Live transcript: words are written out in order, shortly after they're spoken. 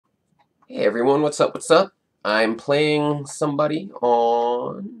Hey everyone, what's up? What's up? I'm playing somebody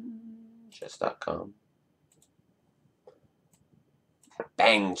on chess.com.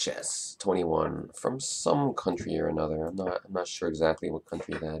 Bang Chess 21 from some country or another. I'm not sure exactly what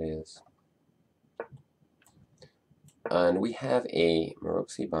country that is. And we have a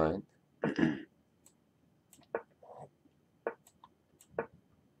Maroczy bind.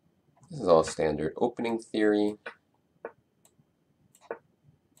 This is all standard opening theory.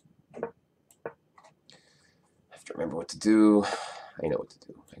 I have to remember what to do. I know what to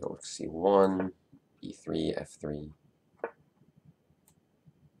do. I go rook c1, e3, f3.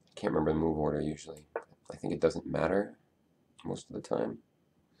 Can't remember the move order usually. I think it doesn't matter most of the time.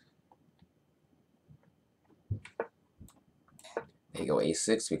 They go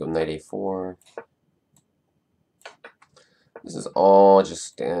a6, we go knight a4. This is all just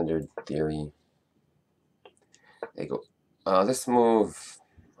standard theory. They go, this move,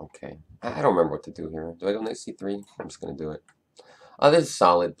 okay. I don't remember what to do here. Do I go knight c3? I'm just going to do it. This is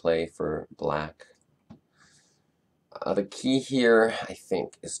solid play for black. The key here, I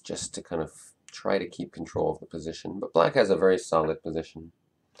think, is just to kind of try to keep control of the position. But black has a very solid position.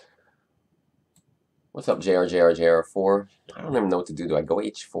 What's up, JR4? I don't even know what to do. Do I go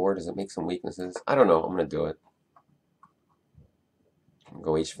h4? Does it make some weaknesses? I don't know. I'm going to do it. I'll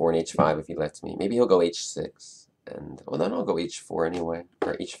go h4 and h5 if he lets me. Maybe he'll go h6. And, well, then I'll go h4 anyway,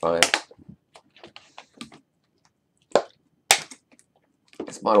 or h5.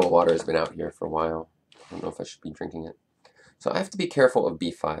 This bottle of water has been out here for a while. I don't know if I should be drinking it. So I have to be careful of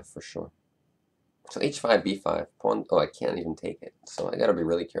b5 for sure. So h5, b5, pawn, oh, I can't even take it. So I gotta be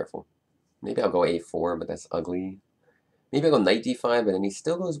really careful. Maybe I'll go a4, but that's ugly. Maybe I'll go knight d5, but then he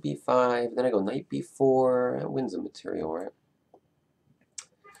still goes b5. Then I go knight b4. That wins the material, right?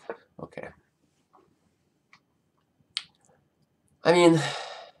 Okay. I mean,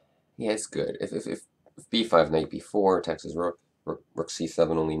 yeah, it's good. If b5, knight b4 attacks his rook, rook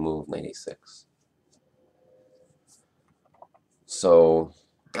c7 only move, knight a6. So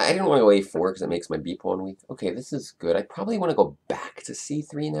I didn't want to go a4 because it makes my b pawn weak. Okay, this is good. I probably want to go back to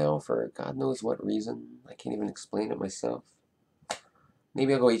c3 now for God knows what reason. I can't even explain it myself.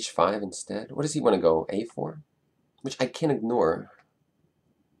 Maybe I'll go h5 instead. What does he want to go? a4? Which I can ignore.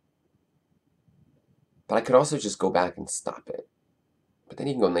 But I could also just go back and stop it. But then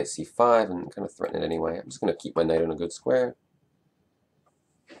he can go knight c5 and kind of threaten it anyway. I'm just going to keep my knight on a good square.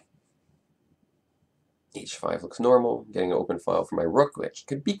 h5 looks normal. Getting an open file for my rook, which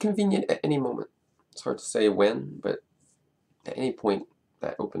could be convenient at any moment. It's hard to say when, but at any point,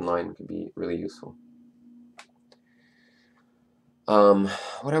 that open line could be really useful.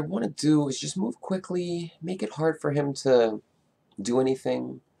 What I want to do is just move quickly, make it hard for him to do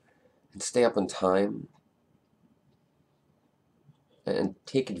anything, and stay up on time, and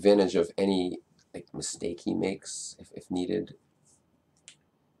take advantage of any mistake he makes if needed.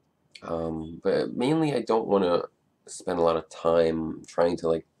 But mainly, I don't want to spend a lot of time trying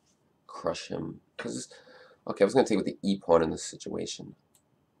to crush him. Because, okay, I was going to take with the e pawn in this situation.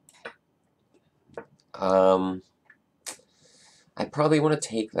 I probably want to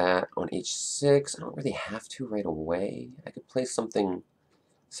take that on h6. I don't really have to right away. I could play some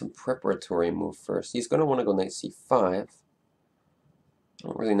preparatory move first. He's going to want to go knight c5. I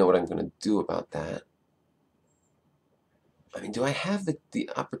don't really know what I'm going to do about that. I mean, do I have the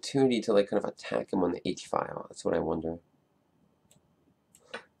opportunity to kind of attack him on the h file? That's what I wonder.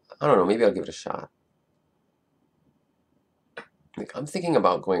 I don't know. Maybe I'll give it a shot. I'm thinking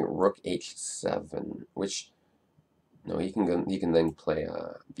about going rook h7, which no, he can then play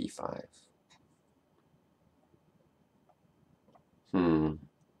b5.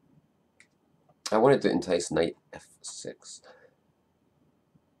 I wanted to entice knight f6.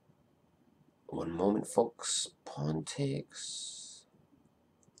 One moment, folks. Pawn takes.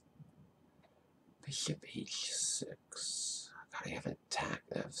 Bishop h6. God, I have an attack.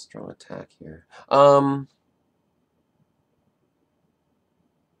 I have a strong attack here.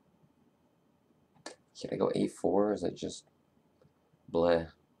 Should I go a4, or is that just bleh?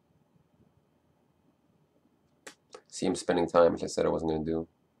 See, I'm spending time, which I said I wasn't going to do.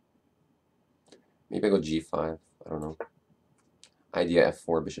 Maybe I go g5. I don't know. Idea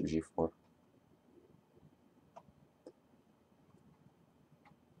f4, bishop g4.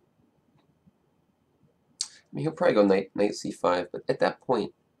 I mean, he'll probably go knight c5, but at that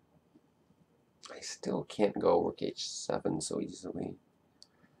point, I still can't go rook h7 so easily.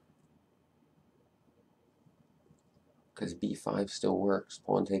 Because b5 still works.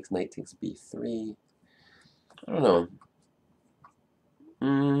 Pawn takes, knight takes b3. I don't know.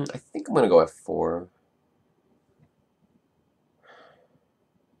 I think I'm going to go f4.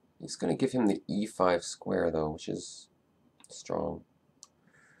 He's going to give him the e5 square, though, which is strong.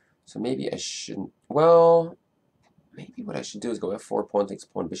 So maybe I shouldn't... Well, maybe what I should do is go f4, pawn takes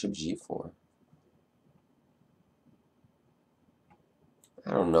pawn, bishop g4.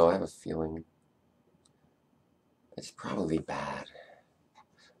 I don't know, I have a feeling. It's probably bad.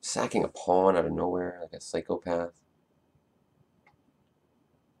 Sacking a pawn out of nowhere, like a psychopath.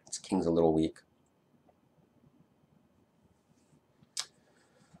 This king's a little weak.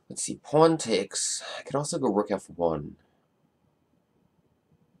 Let's see, pawn takes. I could also go rook f1.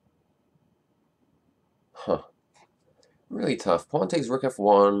 Huh. Really tough. Pawn takes rook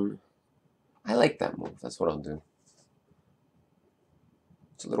f1. I like that move. That's what I'll do.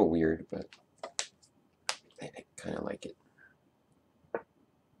 It's a little weird, but I kind of like it.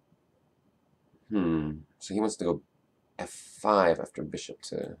 So he wants to go f5 after bishop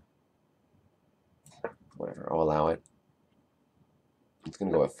to... Whatever, I'll allow it. It's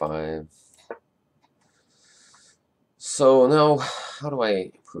going to go f5. So now, how do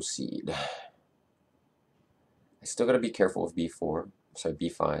I proceed? I still got to be careful with b4. Sorry,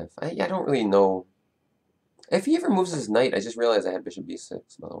 b5. I don't really know. If he ever moves his knight, I just realized I had bishop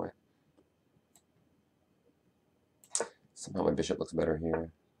b6, by the way. Somehow my bishop looks better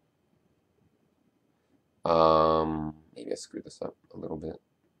here. Maybe I screwed this up a little bit.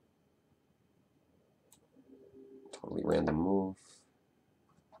 Totally random move.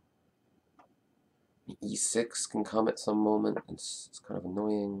 E6 can come at some moment. It's kind of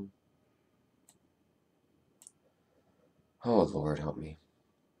annoying. Oh, Lord, help me.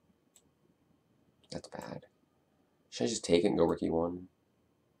 That's bad. Should I just take it and go rook e1?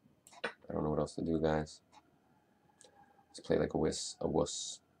 I don't know what else to do, guys. Let's play like a wuss.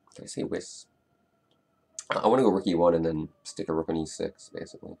 Did I say wuss? I want to go rook e1 and then stick a rook on e6,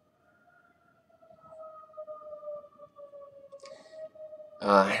 basically.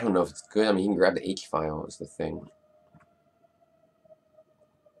 I don't know if it's good. I mean, he can grab the h file is the thing.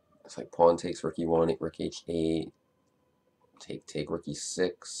 It's like pawn takes rook e1, rook h8, take rook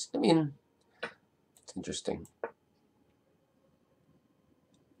e6. I mean, it's interesting.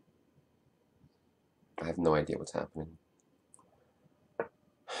 I have no idea what's happening.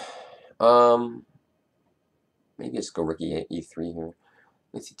 Maybe just go rook e3 here.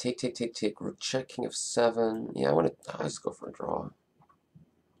 Let's see, take, rook check, king of 7. Yeah, I'll just go for a draw.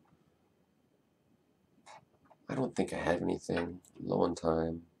 I don't think I have anything. Low on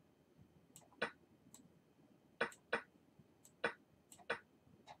time.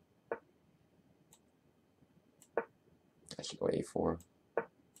 I should go a4.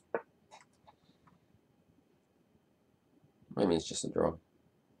 I mean, it's just a draw.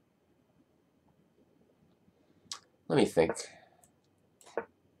 Let me think.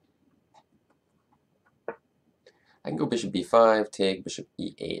 I can go bishop b5, take bishop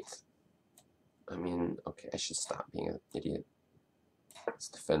e8. I mean, okay, I should stop being an idiot. Let's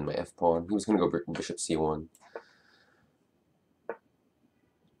defend my f-pawn. He was going to go bishop c1.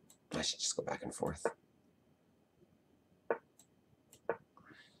 I should just go back and forth.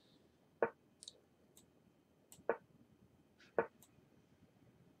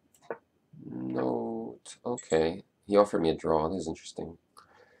 Note. Okay. He offered me a draw. This is interesting.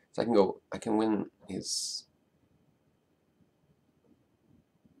 So I can win his...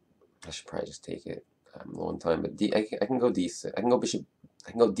 I should probably just take it. I'm low on time, but I can go d6. I can go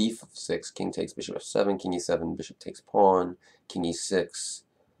d6. King takes bishop f7, king e7, bishop takes pawn, king e6.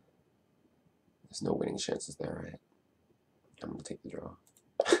 There's no winning chances there, right? I'm gonna take the draw.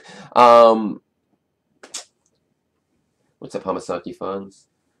 What's up, Hamasaki fans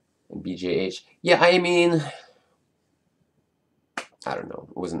and BJH? Yeah, I mean, I don't know.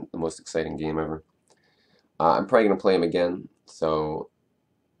 It wasn't the most exciting game ever. I'm probably gonna play him again, so.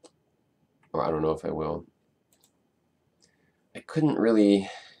 Or I don't know if I will. I couldn't really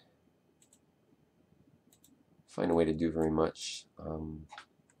find a way to do very much. I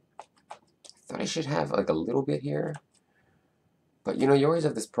thought I should have like a little bit here. But you know, you always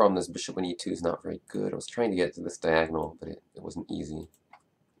have this problem, this bishop on e2 is not very good. I was trying to get to this diagonal, but it wasn't easy.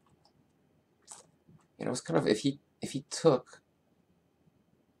 And it was kind of, if he took,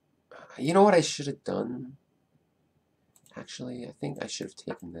 you know what I should have done? Actually, I think I should have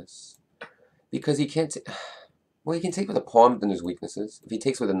taken this. Because he can't... Well, he can take with a pawn, but then there's weaknesses. If he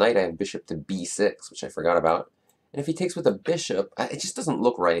takes with a knight, I have bishop to b6, which I forgot about. And if he takes with a bishop, it just doesn't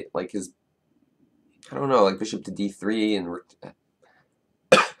look right. Like his... I don't know, like bishop to d3 and...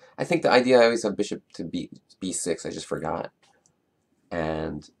 I think the idea I always have bishop to b6, I just forgot.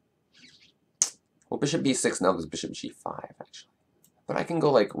 And... Well, bishop b6, now there's bishop g5, actually. But I can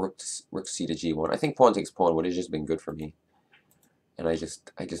go like rook c to g1. I think pawn takes pawn would have just been good for me. and I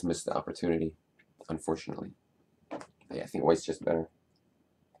just missed the opportunity, unfortunately. Yeah, I think white's just better.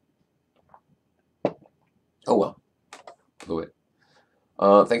 Oh well, blew it.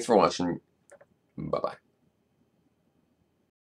 Thanks for watching. Bye bye.